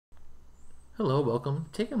Hello, welcome.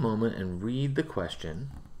 Take a moment and read the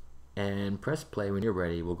question and press play when you're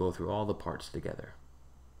ready. We'll go through all the parts together.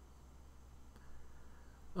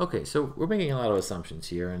 Okay, so we're making a lot of assumptions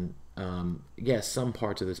here, and yes, some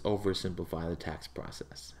parts of this oversimplify the tax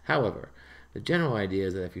process. However, the general idea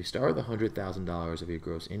is that if you start with $100,000 of your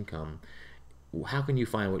gross income, how can you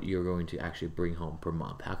find what you're going to actually bring home per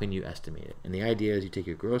month? How can you estimate it? And the idea is you take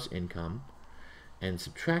your gross income and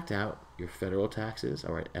subtract out your federal taxes,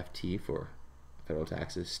 all right, FT for federal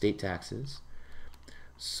taxes, state taxes,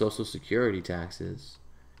 Social Security taxes,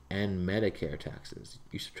 and Medicare taxes.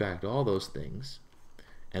 You subtract all those things,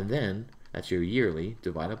 and then that's your yearly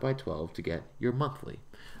divided by 12 to get your monthly.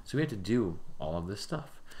 So we have to do all of this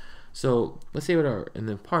stuff. So let's say in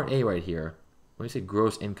the part A right here, when we say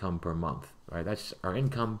gross income per month, right, that's our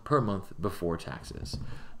income per month before taxes.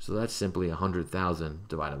 So that's simply 100,000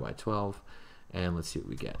 divided by 12, and let's see what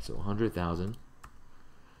we get. So 100,000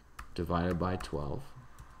 divided by 12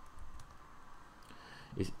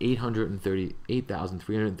 is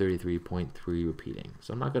 838,333.3 repeating.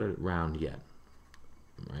 So I'm not going to round yet.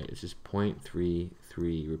 Right, it's just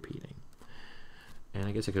 0.33 repeating. And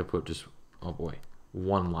I guess I could have put just, oh boy,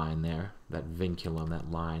 one line there, that vinculum, that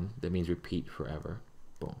line, that means repeat forever.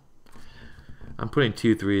 Boom. I'm putting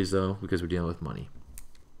 2 3s though, because we're dealing with money.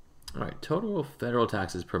 All right, total federal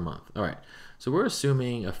taxes per month. All right, so we're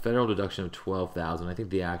assuming a federal deduction of $12,000. I think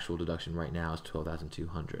the actual deduction right now is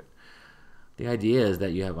 $12,200. The idea is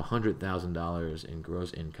that you have $100,000 in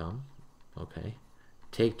gross income, okay?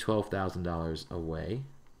 Take $12,000 away,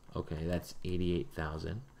 okay, that's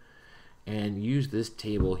 $88,000, and use this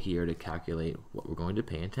table here to calculate what we're going to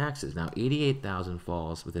pay in taxes. Now, $88,000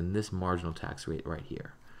 falls within this marginal tax rate right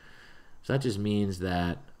here. So that just means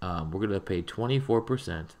that we're going to pay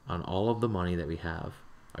 24% on all of the money that we have,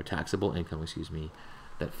 our taxable income, excuse me,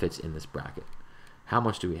 that fits in this bracket. How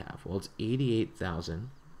much do we have? Well, it's $88,000,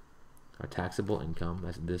 our taxable income.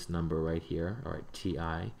 That's this number right here, all right,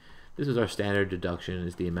 TI. This is our standard deduction,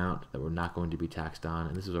 is the amount that we're not going to be taxed on,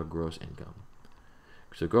 and this is our gross income.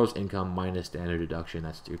 So gross income minus standard deduction,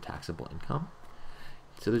 that's your taxable income.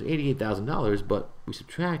 So there's $88,000, but we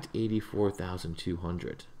subtract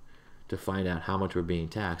 $84,200 to find out how much we're being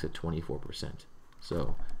taxed at 24%.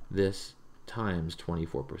 So this times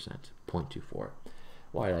 24%, 0.24.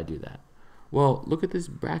 Why did I do that? Well, look at these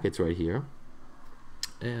brackets right here.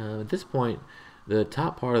 At this point, the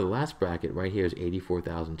top part of the last bracket right here is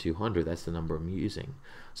 84,200. That's the number I'm using.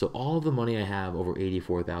 So all of the money I have over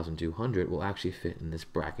 84,200 will actually fit in this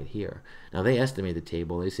bracket here. Now they estimate the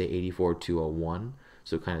table. They say 84,201.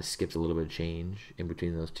 So it kind of skips a little bit of change in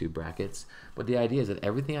between those two brackets. But the idea is that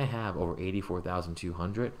everything I have over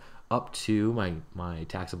 84,200 up to my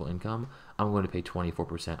taxable income, I'm going to pay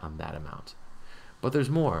 24% on that amount. But there's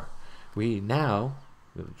more. We'll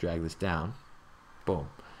drag this down. Boom.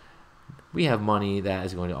 We have money that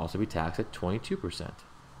is going to also be taxed at 22%.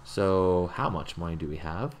 So how much money do we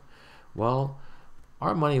have? Well,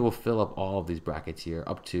 our money will fill up all of these brackets here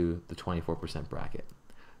up to the 24% bracket.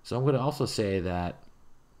 So I'm going to also say that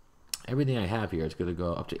everything I have here is going to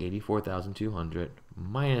go up to 84,200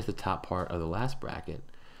 minus the top part of the last bracket,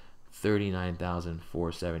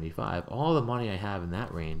 39,475. All the money I have in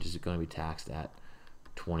that range is going to be taxed at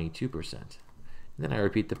 22%. And then I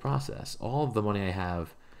repeat the process. All of the money I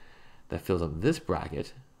have that fills up this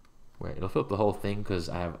bracket, where it'll fill up the whole thing because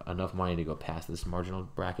I have enough money to go past this marginal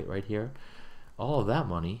bracket right here. All of that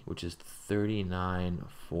money, which is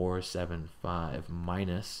 39,475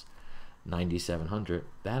 minus 9,700,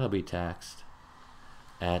 that'll be taxed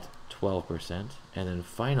at 12%. And then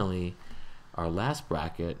finally, our last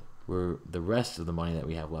bracket, where the rest of the money that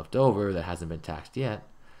we have left over that hasn't been taxed yet,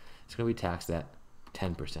 it's going to be taxed at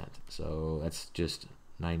 10%. So that's just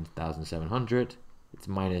 9,700. It's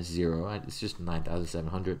minus 0. It's just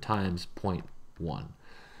 9,700 times 0.1.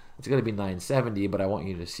 It's going to be 970, but I want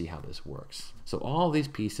you to see how this works. So all these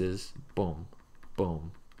pieces, boom,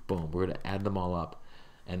 boom, boom. We're going to add them all up,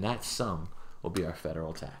 and that sum will be our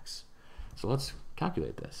federal tax. So let's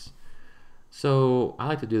calculate this. So I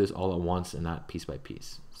like to do this all at once and not piece by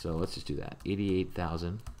piece. So let's just do that.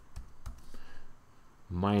 88,000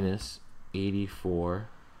 minus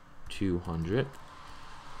 84,200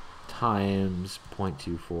 times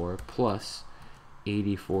 0.24 plus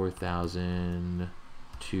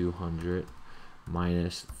 84,200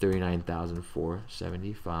 minus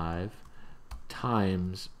 39,475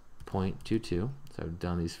 times 0.22. So I've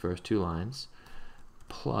done these first two lines,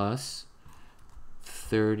 plus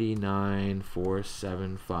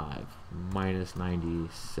 39,475 minus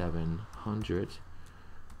 9,700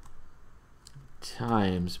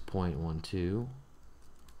 times 0.12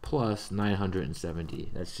 plus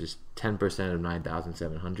 970. That's just 10% of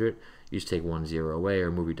 9,700. You just take 1 0 away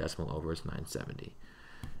or move your decimal over, it's 970.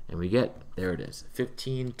 And we get, there it is,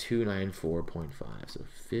 15,294.5. So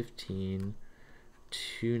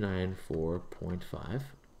 15,294.5.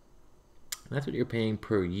 That's what you're paying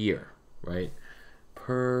per year, right?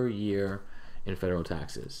 Per year in federal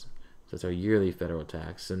taxes. So that's our yearly federal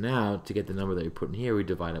tax. So now to get the number that you put in here, we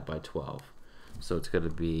divide it by 12. So it's going to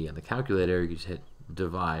be on the calculator, you just hit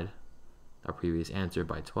divide our previous answer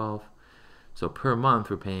by 12. So per month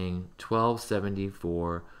we're paying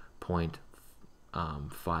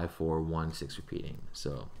 1274.5416 repeating.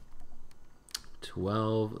 So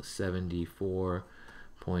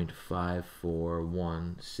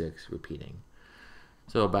 1274.5416 repeating.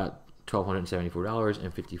 So about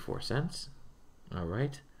 $1,274.54. All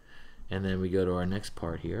right. And then we go to our next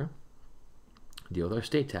part here, deal with our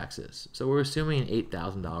state taxes. So we're assuming an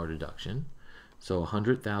 $8,000 deduction. So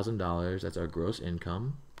 $100,000, that's our gross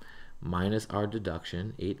income, minus our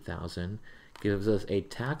deduction, $8,000, gives us a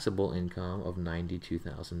taxable income of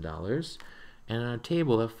 $92,000. And our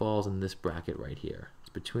table, that falls in this bracket right here. It's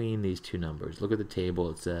between these two numbers. Look at the table.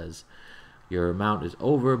 It says your amount is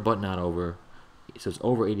over, but not over. So it's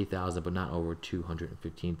over 80,000, but not over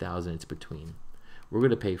 215,000. It's between. We're going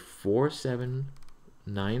to pay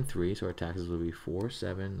 4,793. So our taxes will be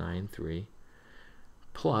 4,793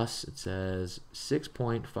 plus, it says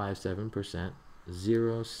 6.57%,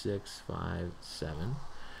 0.657.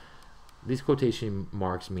 These quotation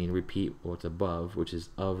marks mean repeat what's above, which is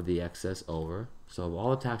of the excess over. So of all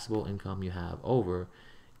the taxable income you have over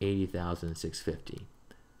 80,650.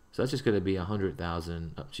 So that's just going to be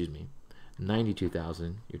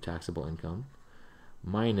 92,000, your taxable income,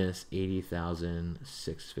 minus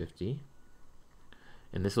 80,650.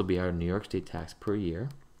 And this will be our New York State tax per year.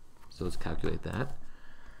 So let's calculate that.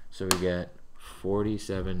 So we get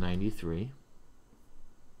 4793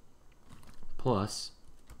 plus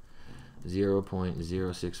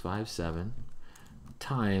 0.0657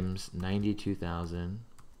 times 92,000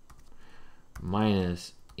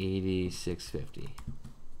 minus 8650,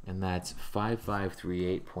 and that's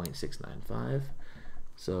 5538.695.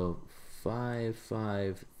 So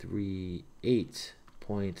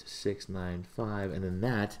 5538.695, and then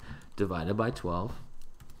that divided by 12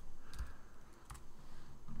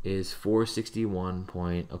 is 461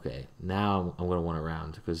 okay, now I'm going to want to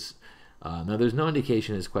round because now there's no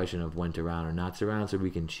indication in this question of when to round or not to round, so we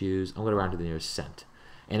can choose. I'm going to round to the nearest cent.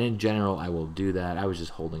 And in general, I will do that. I was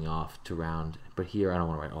just holding off to round, but here I don't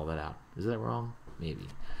want to write all that out. Is that wrong? Maybe.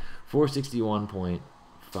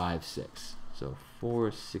 461.56. So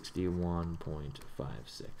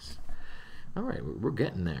 461.56. All right, we're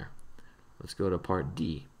getting there. Let's go to part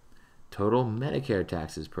D. Total Medicare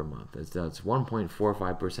taxes per month. That's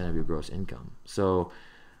 1.45% of your gross income. So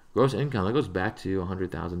gross income, that goes back to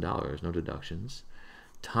 $100,000, no deductions,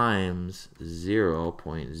 times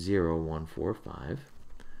 0.0145.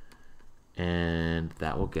 And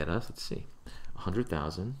that will get us, let's see,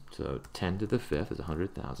 100,000. So 10 to the fifth is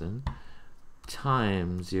 100,000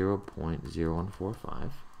 times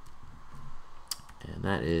 0.0145. And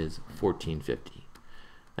that is $1,450.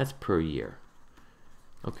 That's per year.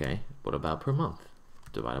 Okay, what about per month?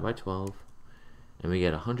 Divided by 12, and we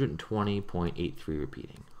get 120.83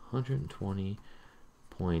 repeating.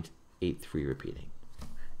 120.83 repeating.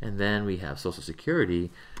 And then we have Social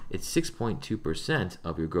Security. It's 6.2%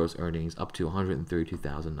 of your gross earnings up to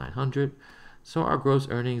 132,900. So our gross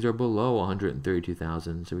earnings are below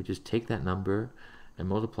 132,000. So we just take that number and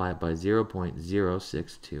multiply it by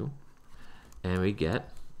 0.062, and we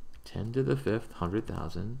get 10 to the fifth,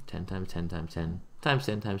 100,000, 10 times 10 times 10 times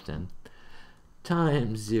 10 times 10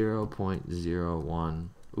 times 0.01,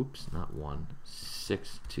 oops, not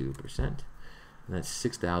 162%, and that's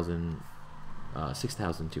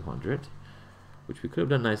 6,200, which we could have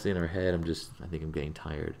done nicely in our head. I think I'm getting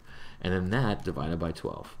tired. And then that divided by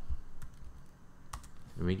 12,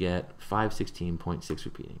 and we get 516.6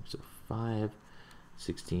 repeating. So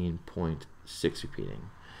 516.6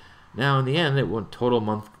 repeating. Now in the end, it went total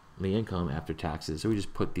monthly income after taxes. So we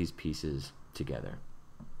just put these pieces together,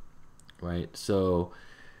 right? So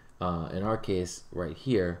in our case right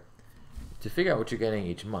here, to figure out what you're getting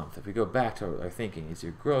each month, if we go back to our thinking, it's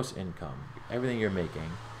your gross income, everything you're making,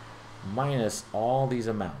 minus all these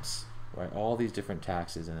amounts, right? All these different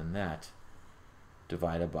taxes, and then that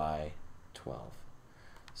divided by 12.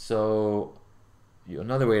 So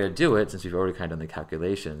another way to do it, since we've already kind of done the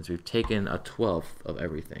calculations, we've taken a 12th of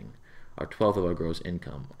everything, a 12th of our gross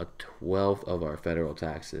income, a 12th of our federal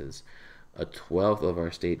taxes, a 12th of our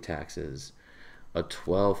state taxes, a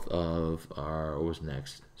 12th of our, what was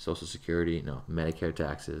next? Social Security, no, Medicare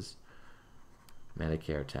taxes,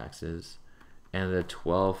 and the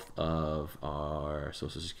 12th of our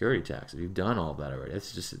Social Security taxes. We've done all that already.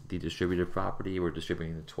 It's just the distributed property. We're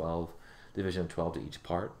distributing the 12, division of 12 to each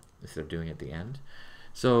part instead of doing it at the end.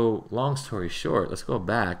 So long story short, let's go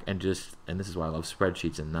back and just, and this is why I love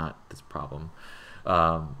spreadsheets and not this problem.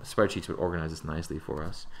 Spreadsheets would organize this nicely for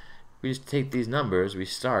us. We just take these numbers, we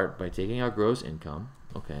start by taking our gross income.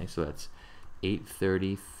 Okay, so that's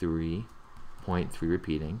 833.3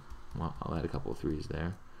 repeating. Well, I'll add a couple of threes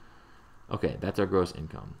there. Okay, that's our gross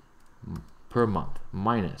income per month,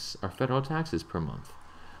 minus our federal taxes per month,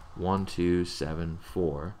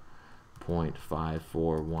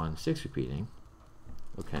 1274.5416 repeating.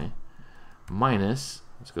 Okay, minus,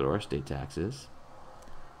 let's go to our state taxes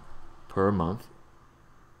per month,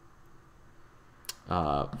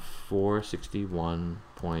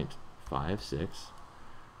 461.56,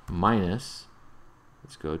 minus,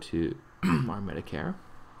 let's go to our Medicare,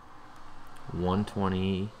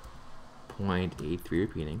 120.83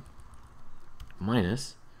 repeating,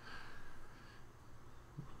 minus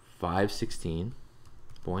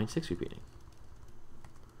 516.6 repeating,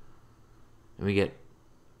 and we get,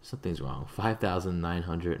 something's wrong,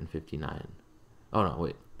 5,959. Oh no,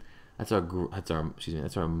 wait, that's our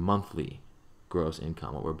monthly gross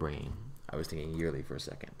income, what we're bringing. I was thinking yearly for a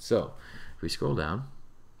second. So if we scroll down,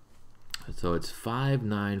 so it's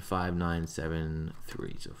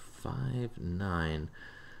 595973. So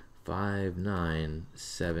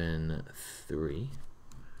 595973.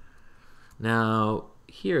 Now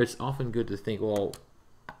here it's often good to think, well,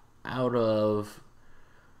 out of,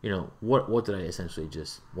 you know, what did I essentially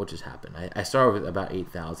what just happened? I started with about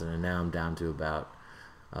 8,000 and now I'm down to about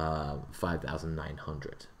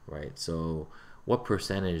 5,900, right? So what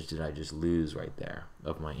percentage did I just lose right there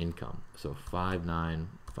of my income? So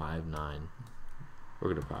 5959, we're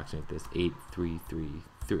going to approximate this,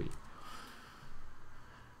 8333.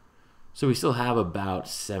 So we still have about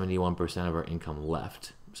 71% of our income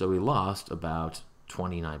left. So we lost about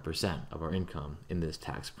 29% of our income in this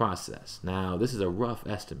tax process. Now, this is a rough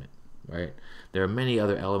estimate, right? There are many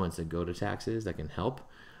other elements that go to taxes that can help,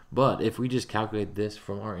 but if we just calculate this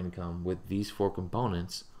from our income with these 4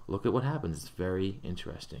 components, look at what happens. It's very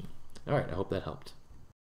interesting. All right, I hope that helped.